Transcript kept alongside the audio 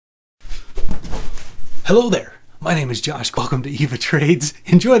Hello there, my name is Josh. Welcome to YvaTrades.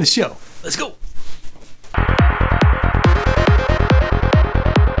 Enjoy the show. Let's go.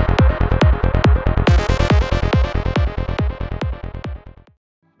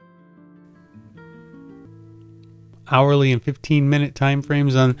 Hourly and 15-minute time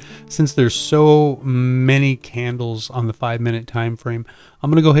frames since there's so many candles on the 5-minute time frame,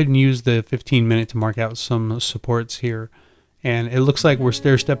 I'm going to go ahead and use the 15-minute to mark out some supports here. And it looks like we're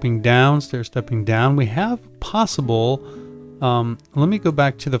stair-stepping down. We have possible, let me go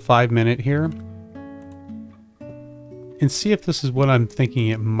back to the 5-minute here and see if this is what I'm thinking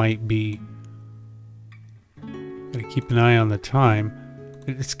it might be. Gotta keep an eye on the time.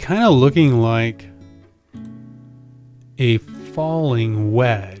 It's kind of looking like a falling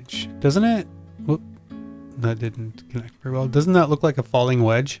wedge, doesn't it? Whoop, that didn't connect very well. Doesn't that look like a falling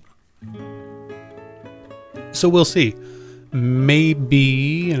wedge? So we'll see.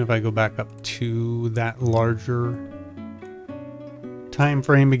 Maybe, and if I go back up to that larger time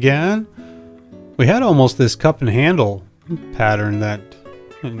frame again, we had almost this cup and handle pattern that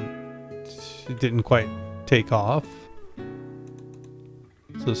it didn't quite take off.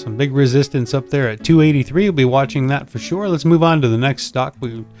 So some big resistance up there at 283. We'll be watching that for sure. Let's move on to the next stock.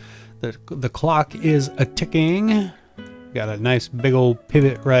 The clock is a-ticking. Got a nice big old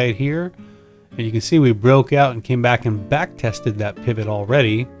pivot right here. And you can see we broke out and came back and back tested that pivot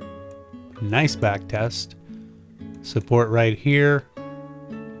already. Nice back test. Support right here.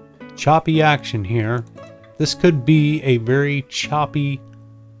 Choppy action here. This could be a very choppy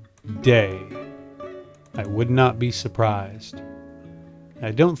day. I would not be surprised.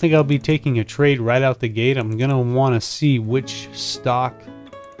 I don't think I'll be taking a trade right out the gate. I'm going to want to see which stock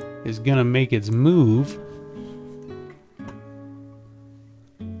is going to make its move.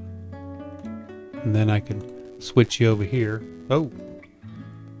 And then I could switch you over here. Oh.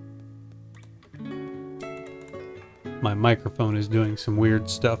 My microphone is doing some weird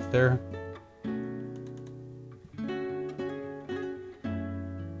stuff there.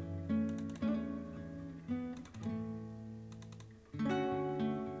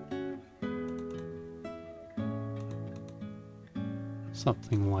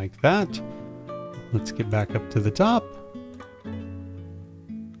 Something like that. Let's get back up to the top.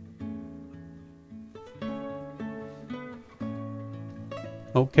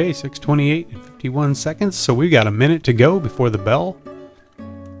 Okay, 6:28 and 51 seconds. So we got a minute to go before the bell.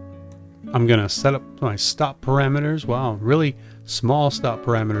 I'm gonna set up my stop parameters. Wow, really small stop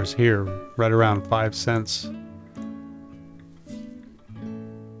parameters here, right around 5 cents.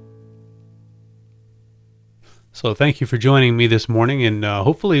 So thank you for joining me this morning, and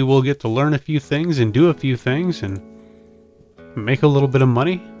hopefully we'll get to learn a few things and do a few things and make a little bit of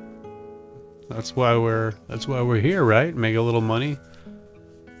money. That's why we're here, right? Make a little money.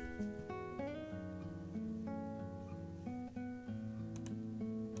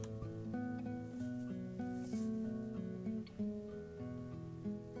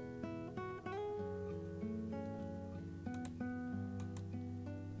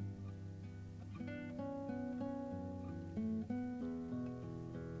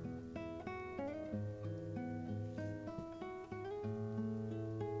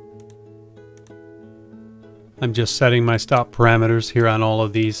 I'm just setting my stop parameters here on all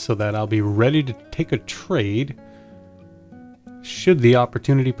of these so that I'll be ready to take a trade should the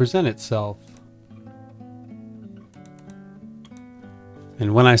opportunity present itself.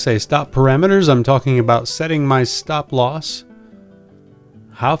 And when I say stop parameters, I'm talking about setting my stop loss.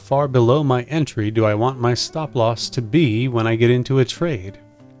 How far below my entry do I want my stop loss to be when I get into a trade?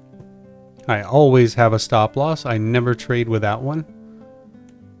 I always have a stop loss. I never trade without one.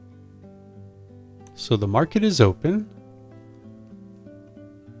 So the market is open.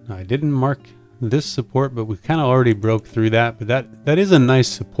 I didn't mark this support, but we kind of already broke through that. But that is a nice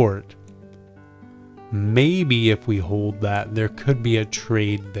support. Maybe if we hold that, there could be a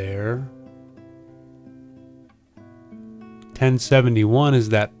trade there. 1071 is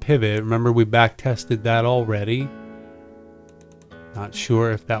that pivot. Remember, we back tested that already. Not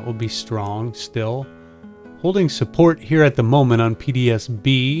sure if that will be strong still. Holding support here at the moment on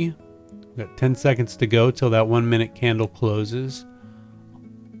PDSB. We've got 10 seconds to go till that 1 minute candle closes.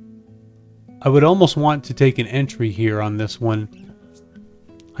 I would almost want to take an entry here on this one.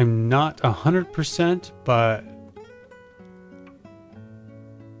 I'm not 100%, but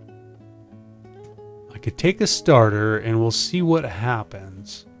I could take a starter and we'll see what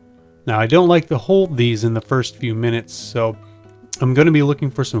happens. Now, I don't like to hold these in the first few minutes, so I'm going to be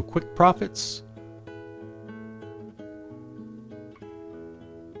looking for some quick profits.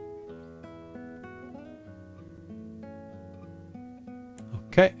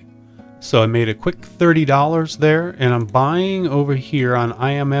 Okay, So I made a quick $30 there, and I'm buying over here on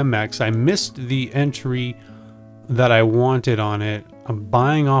IMMX. I missed the entry that I wanted on it. I'm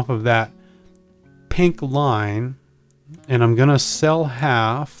buying off of that pink line, and I'm gonna sell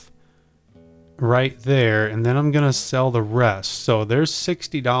half right there, and then I'm gonna sell the rest. So there's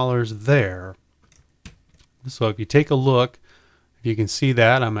 $60 there. So if you take a look, if you can see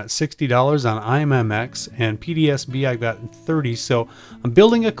that, I'm at $60 on IMMX, and PDSB I got 30. So I'm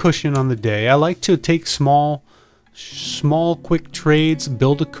building a cushion on the day. I like to take small quick trades,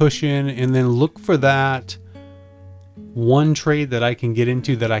 build a cushion, and then look for that one trade that I can get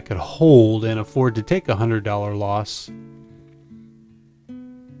into that I could hold and afford to take a $100 loss.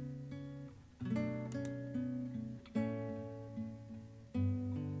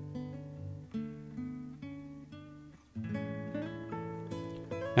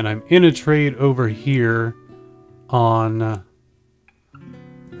 And I'm in a trade over here on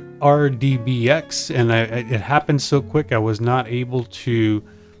RDBX, and it happened so quick I was not able to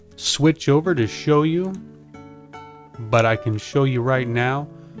switch over to show you, but I can show you right now.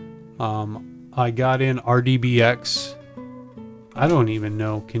 I got in RDBX. I don't even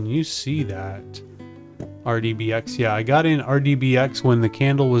know, can you see that? RDBX, yeah, I got in RDBX when the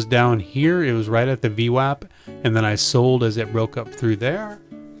candle was down here. It was right at the VWAP, and then I sold as it broke up through there.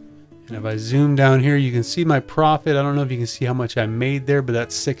 And if I zoom down here, you can see my profit. I don't know if you can see how much I made there, but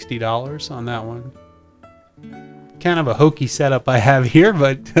that's $60 on that one. Kind of a hokey setup I have here,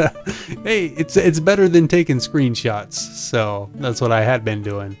 but hey, it's better than taking screenshots. So that's what I had been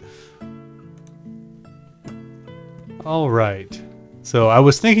doing. All right. So I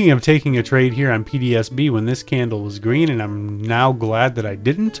was thinking of taking a trade here on PDSB when this candle was green, and I'm now glad that I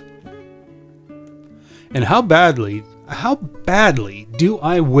didn't. And how badly do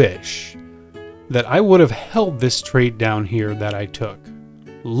I wish that I would have held this trade down here that I took?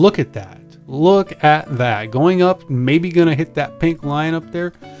 Look at that. Look at that. Going up, maybe going to hit that pink line up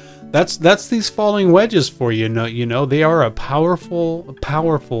there. That's these falling wedges for you. You know, they are a powerful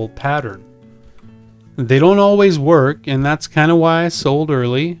pattern. They don't always work, and that's kind of why I sold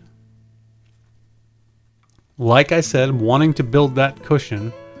early. Like I said, wanting to build that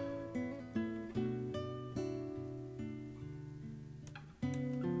cushion.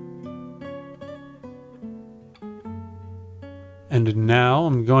 And now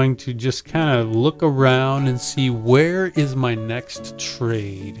I'm going to just kind of look around and see where is my next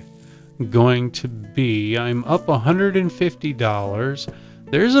trade going to be. I'm up $150.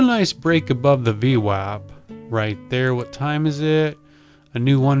 There's a nice break above the VWAP right there. What time is it? A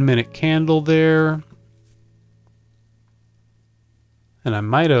new 1 minute candle there. And I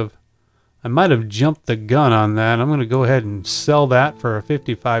might have jumped the gun on that. I'm going to go ahead and sell that for a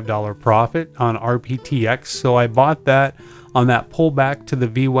 $55 profit on RPTX. So I bought that on that pullback to the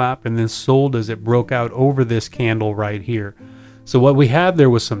VWAP and then sold as it broke out over this candle right here. So what we had there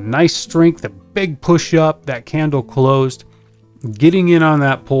was some nice strength, a big push up, that candle closed, getting in on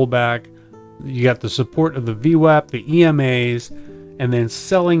that pullback. You got the support of the VWAP, the EMAs, and then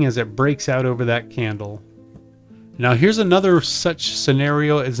selling as it breaks out over that candle. Now here's another such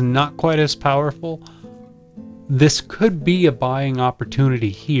scenario. It's not quite as powerful. This could be a buying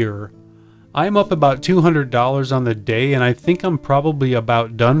opportunity here. I'm up about $200 on the day, and I think I'm probably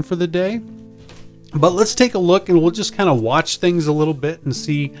about done for the day. But let's take a look, and we'll just kind of watch things a little bit and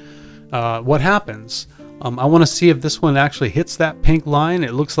see what happens. I want to see if this one actually hits that pink line.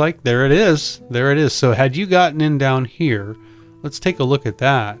 It looks like there it is. There it is. So had you gotten in down here, let's take a look at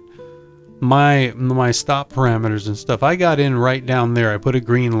that. My stop parameters and stuff. I got in right down there. I put a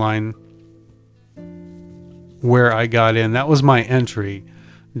green line where I got in. That was my entry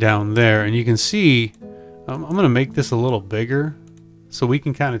down there, and you can see I'm going to make this a little bigger so we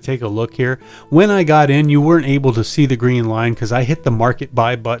can kind of take a look here. When I got in, you weren't able to see the green line because I hit the market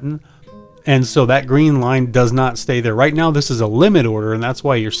buy button, and so that green line does not stay there. Right now this is a limit order, and that's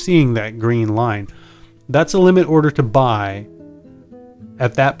why you're seeing that green line. That's a limit order to buy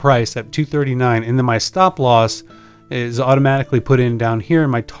at that price at $239, and then my stop loss is automatically put in down here,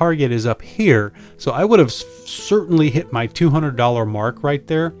 and my target is up here. So I would have certainly hit my $200 mark right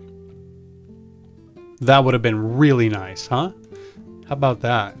there. That would have been really nice, huh? How about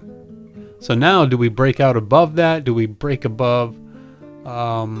that? So now, do we break out above that? Do we break above?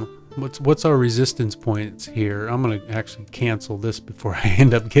 What's our resistance points here? I'm gonna actually cancel this before I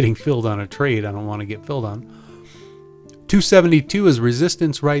end up getting filled on a trade. I don't want to get filled on. 272 is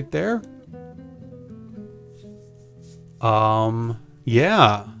resistance right there.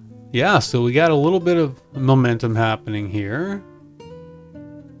 Yeah, so we got a little bit of momentum happening here.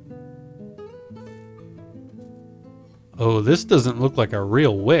 Oh, this doesn't look like a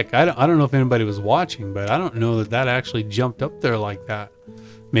real wick. I don't know if anybody was watching, but I don't know that that actually jumped up there like that.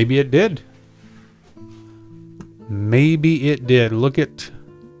 Maybe it did. Maybe it did. Look at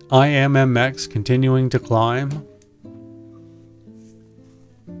IMMX continuing to climb.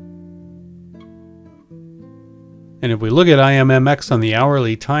 And if we look at IMMX on the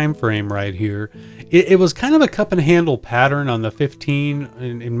hourly time frame right here, it was kind of a cup and handle pattern on the 15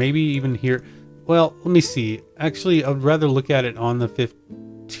 and maybe even here. Well, let me see. Actually, I would rather look at it on the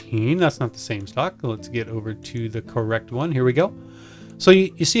 15. That's not the same stock. Let's get over to the correct one. Here we go. So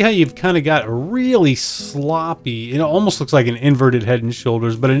you see how you've kind of got a really sloppy, it almost looks like an inverted head and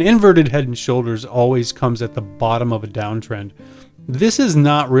shoulders, but an inverted head and shoulders always comes at the bottom of a downtrend. This is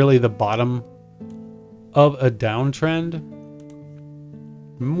not really the bottom of a downtrend.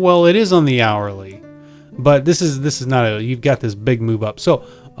 Well, it is on the hourly, but this is not a, you've got this big move up. So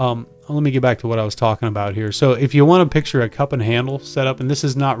let me get back to what I was talking about here. So if you want to picture a cup and handle setup, and this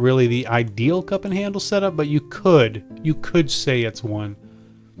is not really the ideal cup and handle setup, but you could say it's one.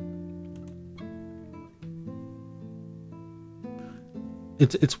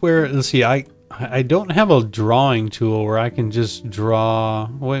 It's where, let's see, I don't have a drawing tool where I can just draw.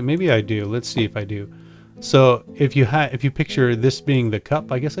 Wait, maybe I do. Let's see if I do. So if you picture this being the cup,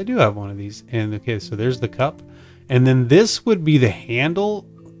 I guess I do have one of these. And okay, so there's the cup, and then this would be the handle.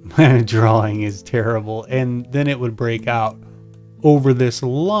 Drawing is terrible, and then it would break out over this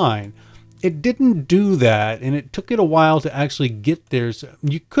line. It didn't do that, and it took it a while to actually get there. So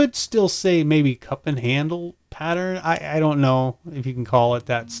you could still say maybe cup and handle pattern. I don't know if you can call it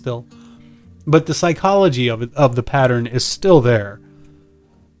that still, but the psychology of it, of the pattern, is still there.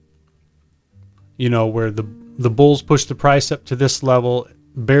 You know, where the bulls push the price up to this level,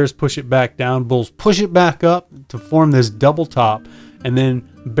 bears push it back down, bulls push it back up to form this double top, and then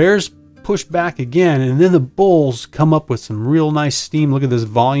bears push back again, and then the bulls come up with some real nice steam. Look at this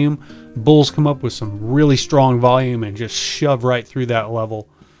volume. Bulls come up with some really strong volume and just shove right through that level.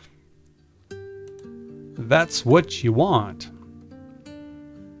 That's what you want.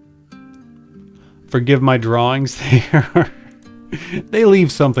 Forgive my drawings. They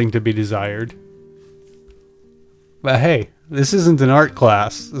leave something to be desired. But hey, this isn't an art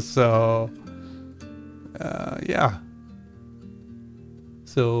class, so yeah.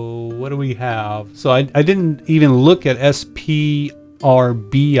 So what do we have? So I didn't even look at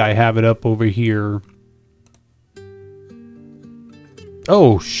SPRB. I have it up over here.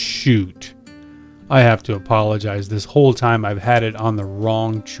 Oh shoot. I have to apologize. This whole time I've had it on the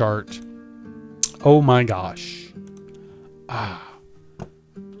wrong chart. Oh my gosh.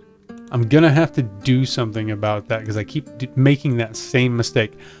 I'm gonna have to do something about that because I keep making that same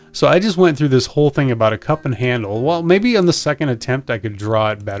mistake. So I just went through this whole thing about a cup and handle. Well, maybe on the second attempt I could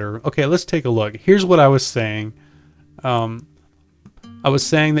draw it better. Okay, let's take a look. Here's what I was saying. I was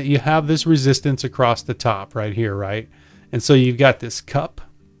saying that you have this resistance across the top right here, right? And so you've got this cup,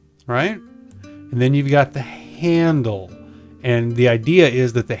 right? And then you've got the handle. And the idea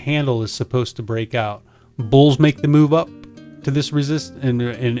is that the handle is supposed to break out. Bulls make the move up to this resist, and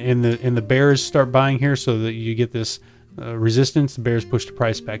the bears start buying here, so that you get this resistance. The bears push the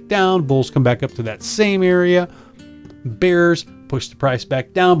price back down. Bulls come back up to that same area. Bears push the price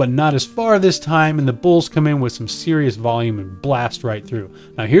back down, but not as far this time, and the bulls come in with some serious volume and blast right through.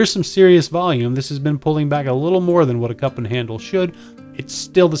 Now here's some serious volume. This has been pulling back a little more than what a cup and handle should. It's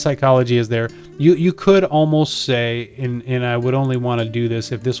still, the psychology is there. You could almost say, and I would only want to do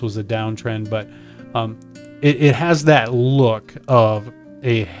this if this was a downtrend, but it has that look of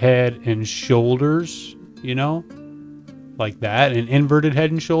a head and shoulders, you know, like that, an inverted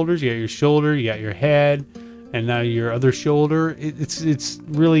head and shoulders. You got your shoulder, you got your head, and now your other shoulder. It's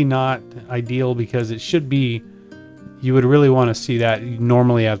really not ideal, because it should be, you would really want to see that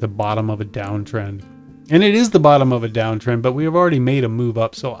normally at the bottom of a downtrend. And it is the bottom of a downtrend, but we have already made a move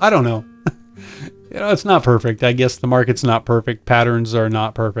up, so I don't know. You know, it's not perfect. I guess the market's not perfect. Patterns are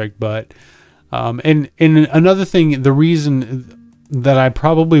not perfect, but and another thing, the reason that I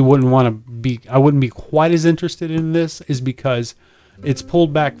probably wouldn't want to be, I wouldn't be quite as interested in this, is because it's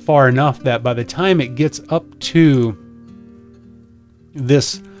pulled back far enough that by the time it gets up to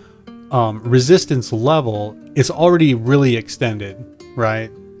this resistance level, it's already really extended, right?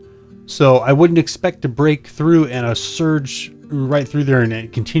 So I wouldn't expect to break through and a surge right through there and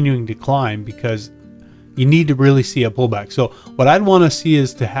it continuing to climb, because you need to really see a pullback. So what I'd want to see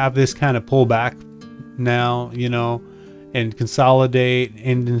is to have this kind of pullback now, you know, and consolidate,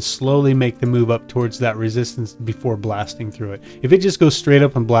 and then slowly make the move up towards that resistance before blasting through it. If it just goes straight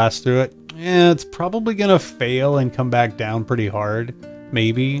up and blasts through it, it's probably going to fail and come back down pretty hard,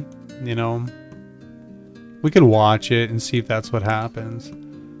 maybe, you know. We could watch it and see if that's what happens.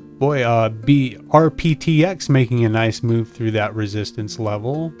 Boy, RPTX making a nice move through that resistance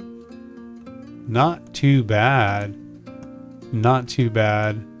level. Not too bad. Not too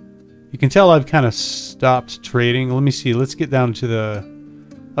bad. You can tell I've kind of stopped trading. Let me see. Let's get down to the...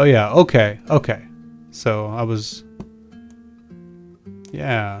 Oh, yeah. Okay. Okay. So I was...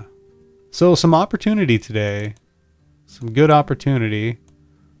 Yeah. So some opportunity today. Some good opportunity.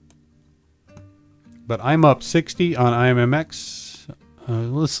 But I'm up 60 on IMMX.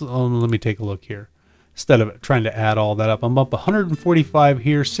 Let me take a look here. Instead of trying to add all that up, I'm up 145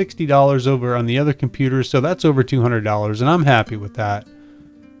 here, $60 over on the other computers. So that's over $200, and I'm happy with that.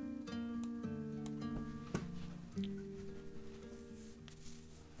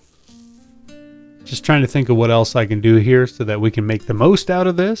 Just trying to think of what else I can do here so that we can make the most out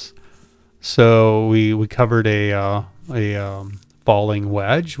of this. So we covered a falling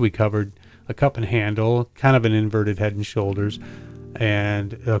wedge. We covered a cup and handle, kind of an inverted head and shoulders.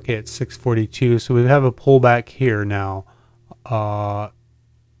 And okay, it's 642. So we have a pullback here now.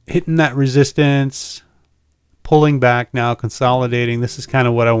 Hitting that resistance, pulling back now, consolidating. This is kind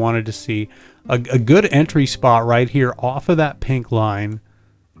of what I wanted to see. A good entry spot right here off of that pink line.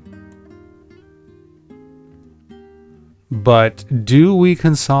 But do we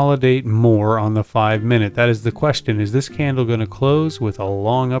consolidate more on the 5 minute? That is the question. Is this candle going to close with a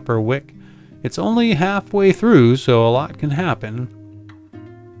long upper wick? It's only halfway through, so a lot can happen.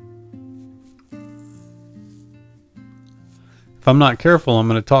 If I'm not careful, I'm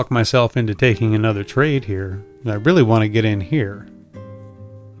going to talk myself into taking another trade here. I really want to get in here.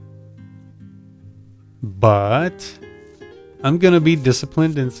 But I'm going to be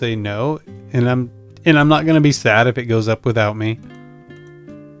disciplined and say no, and I'm not going to be sad if it goes up without me.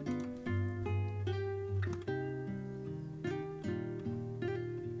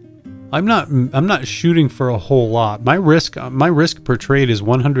 I'm not shooting for a whole lot. My risk per trade is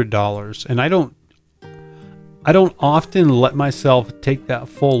 $100, and I don't often let myself take that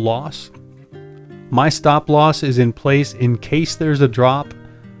full loss. My stop loss is in place in case there's a drop,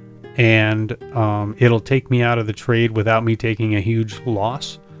 and it'll take me out of the trade without me taking a huge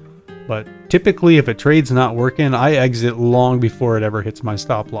loss. But typically, if a trade's not working, I exit long before it ever hits my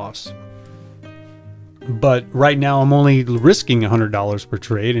stop loss. But right now, I'm only risking $100 per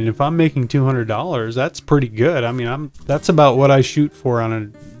trade, and if I'm making $200, that's pretty good. I mean, that's about what I shoot for on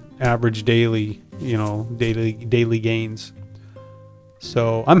an average daily, daily gains.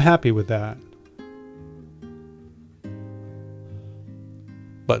 So I'm happy with that.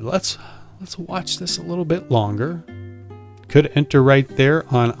 But let's watch this a little bit longer. Could enter right there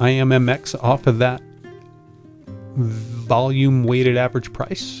on IMMX off of that volume weighted average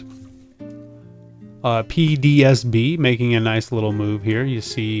price. PDSB making a nice little move here. You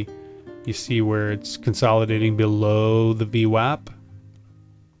see where it's consolidating below the VWAP.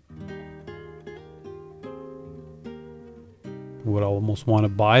 Would almost want to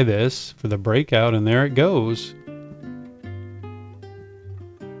buy this for the breakout, and there it goes.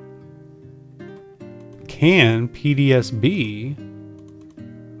 Can PDSB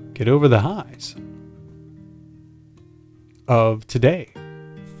get over the highs of today?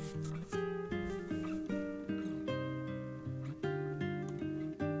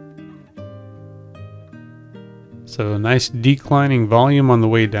 So a nice declining volume on the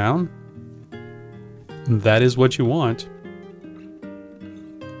way down. That is what you want.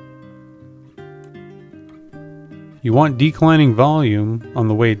 You want declining volume on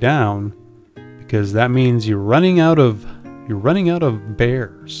the way down, because that means you're running out of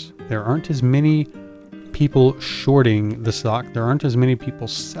bears. There aren't as many people shorting the stock. There aren't as many people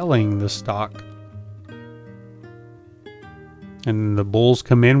selling the stock. And the bulls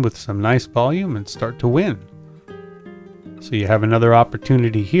come in with some nice volume and start to win. So you have another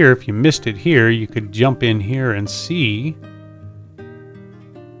opportunity here. If you missed it here, you could jump in here and see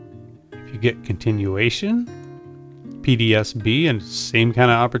if you get continuation. PDSB, and same kind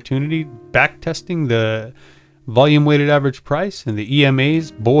of opportunity, back testing the volume weighted average price and the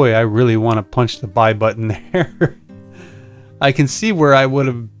EMAs. Boy, I really want to punch the buy button there. I can see where I would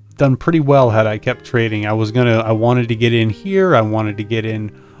have done pretty well had I kept trading. I wanted to get in here. I wanted to get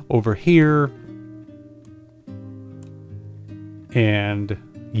in over here. And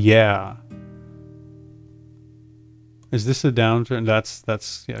yeah. Is this a downtrend?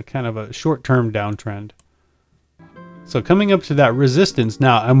 That's yeah, kind of a short-term downtrend. So coming up to that resistance,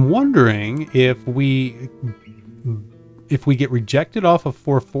 now I'm wondering if we get rejected off of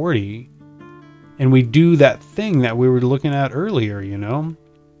 440 and we do that thing that we were looking at earlier,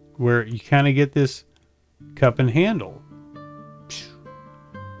 where you kind of get this cup and handle.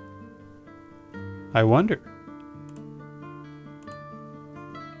 I wonder.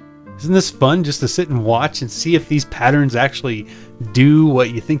 Isn't this fun just to sit and watch and see if these patterns actually do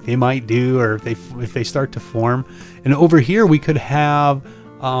what you think they might do, or if they start to form? And over here we could have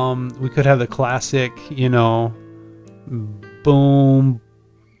the classic, you know, boom,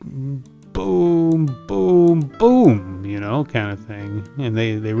 boom, boom, boom, you know, kind of thing. And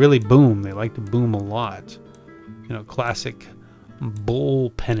they really boom. They like to boom a lot. You know, classic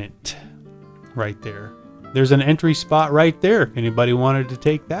bull pennant right there. There's an entry spot right there. If anybody wanted to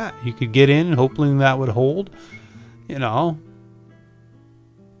take that, you could get in and hopefully that would hold. You know,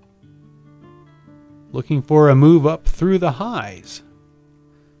 looking for a move up through the highs.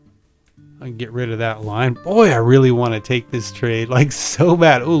 I can get rid of that line. Boy, I really want to take this trade like so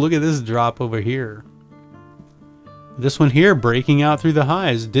bad. Oh, look at this drop over here. This one here breaking out through the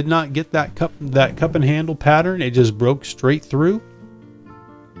highs. Did not get that cup and handle pattern. It just broke straight through.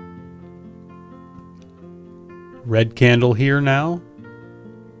 Red candle here now.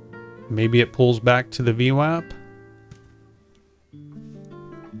 Maybe it pulls back to the VWAP.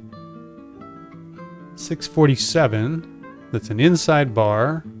 647. That's an inside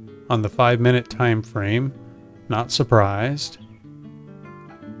bar on the 5-minute time frame. Not surprised.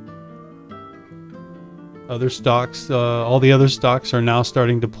 Other stocks, all the other stocks are now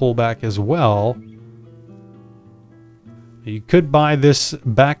starting to pull back as well. You could buy this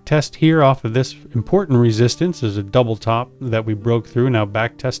back test here off of this important resistance. There's a double top that we broke through, now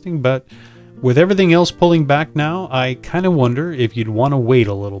back testing. But with everything else pulling back now, I kind of wonder if you'd want to wait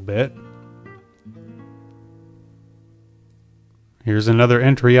a little bit. Here's another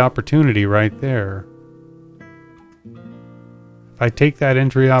entry opportunity right there. If I take that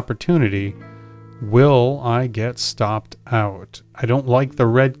entry opportunity, will I get stopped out? I don't like the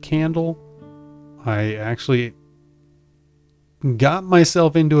red candle. I actually got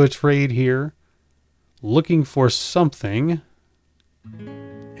myself into a trade here looking for something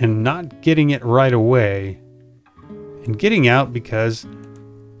and not getting it right away and getting out because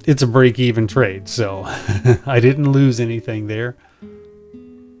it's a break-even trade. So I didn't lose anything there.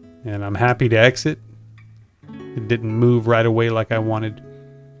 And I'm happy to exit. It didn't move right away like I wanted.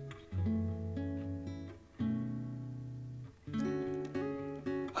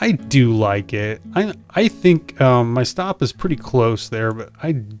 I do like it. I think my stop is pretty close there, but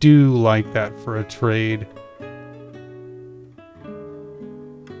I do like that for a trade.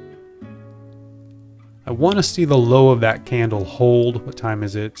 I want to see the low of that candle hold. What time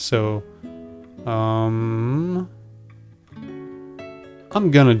is it? So, I'm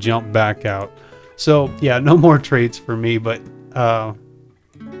gonna jump back out. So yeah, no more trades for me, but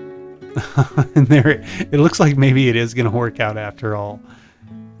and there it looks like maybe it is gonna work out after all.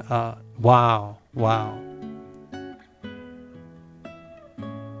 Wow.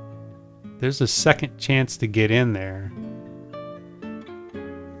 There's a second chance to get in there.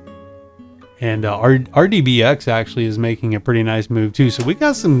 And RDBX actually is making a pretty nice move too. So we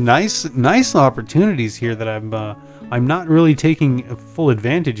got some nice opportunities here that I'm not really taking full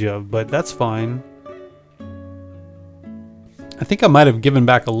advantage of, but that's fine. I think I might have given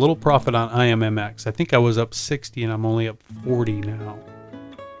back a little profit on IMMX. I think I was up 60 and I'm only up 40 now.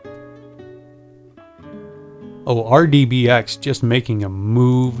 Oh, RDBX just making a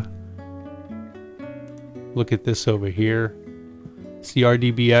move. Look at this over here. See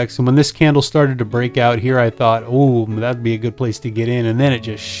RDBX, and when this candle started to break out here, I thought, oh, that'd be a good place to get in, and then it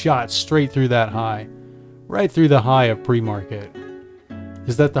just shot straight through that high, right through the high of pre-market.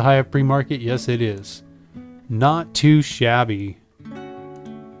 Is that the high of pre-market? Yes, it is. Not too shabby.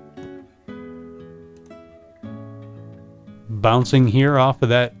 Bouncing here off of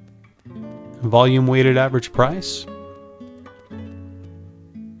that volume weighted average price.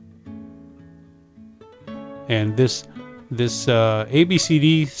 And this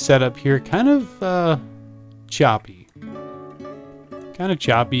ABCD setup here, kind of choppy. Kind of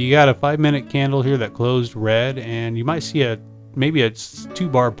choppy. You got a 5-minute candle here that closed red, and you might see maybe a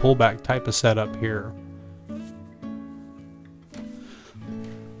 2-bar pullback type of setup here.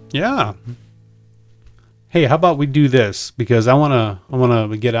 Yeah. Hey, how about we do this, because I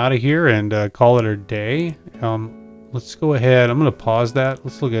wanna get out of here and call it a day. Let's go ahead. I'm gonna pause that.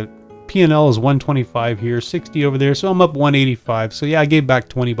 Let's look at P&L is 125 here, 60 over there, so I'm up 185. So yeah, I gave back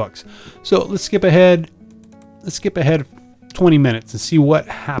 20 bucks. So let's skip ahead. Let's skip ahead 20 minutes and see what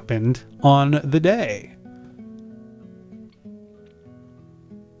happened on the day.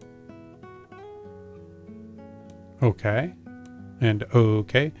 Okay. And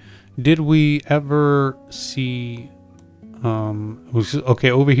okay. Did we ever see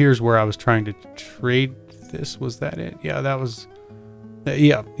okay, over here is where I was trying to trade this. Was that it? Yeah, that was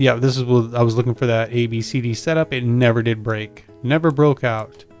yeah, this is what I was looking for, that ABCD setup. It never did break. Never broke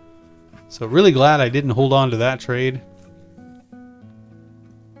out. So really glad I didn't hold on to that trade.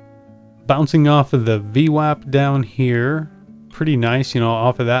 Bouncing off of the VWAP down here. Pretty nice, you know,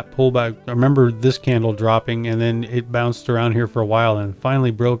 off of that pullback. I remember this candle dropping and then it bounced around here for a while and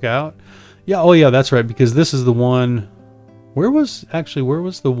finally broke out. Yeah, oh yeah, that's right, because this is the one. Where was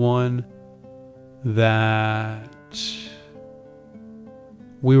the one that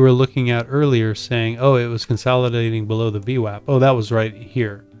we were looking at earlier saying, oh, it was consolidating below the VWAP. Oh, that was right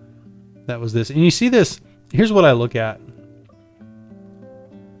here. That was this. And you see this, here's what I look at.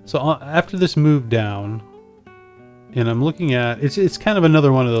 So after this move down, and I'm looking at, it's kind of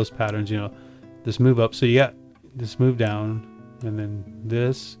another one of those patterns, you know, this move up. So you got this move down, and then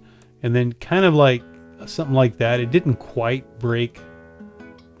this, and then kind of like something like that. It didn't quite break.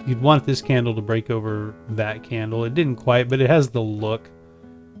 You'd want this candle to break over that candle. It didn't quite, but it has the look.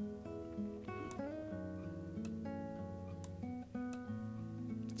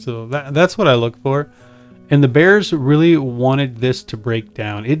 So that's what I look for. And the bears really wanted this to break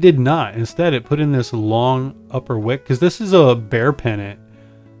down. It did not. Instead, it put in this long upper wick, because this is a bear pennant,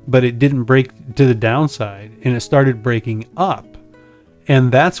 but it didn't break to the downside, and it started breaking up.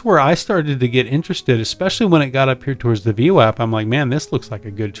 And that's where I started to get interested, especially when it got up here towards the VWAP. I'm like, man, this looks like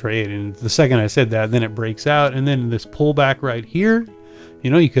a good trade. And the second I said that, then it breaks out, and then this pullback right here,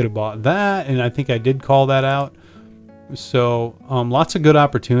 you know, you could have bought that, and I think I did call that out. So lots of good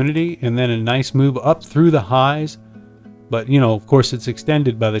opportunity, and then a nice move up through the highs. But, you know, of course, it's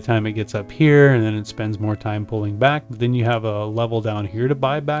extended by the time it gets up here, and then it spends more time pulling back. But then you have a level down here to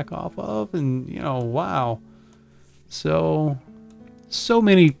buy back off of, and, you know, wow. So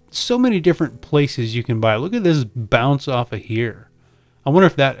many different places you can buy. Look at this bounce off of here. I wonder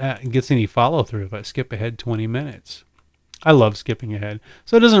if that gets any follow through if I skip ahead 20 minutes. I love skipping ahead.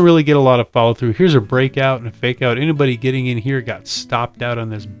 So it doesn't really get a lot of follow through. Here's a breakout and a fake out. Anybody getting in here got stopped out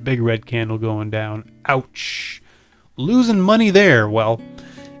on this big red candle going down. Ouch. Losing money there. Well,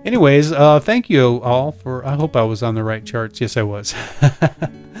 anyways, thank you all for, I hope I was on the right charts. Yes, I was.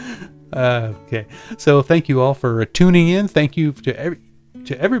 Okay. So thank you all for tuning in. Thank you to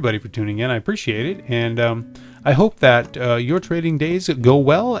everybody for tuning in. I appreciate it. And I hope that your trading days go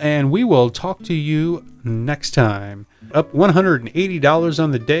well, and we will talk to you next time. Up $180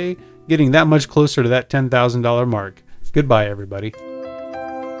 on the day, getting that much closer to that $10,000 mark. Goodbye, everybody.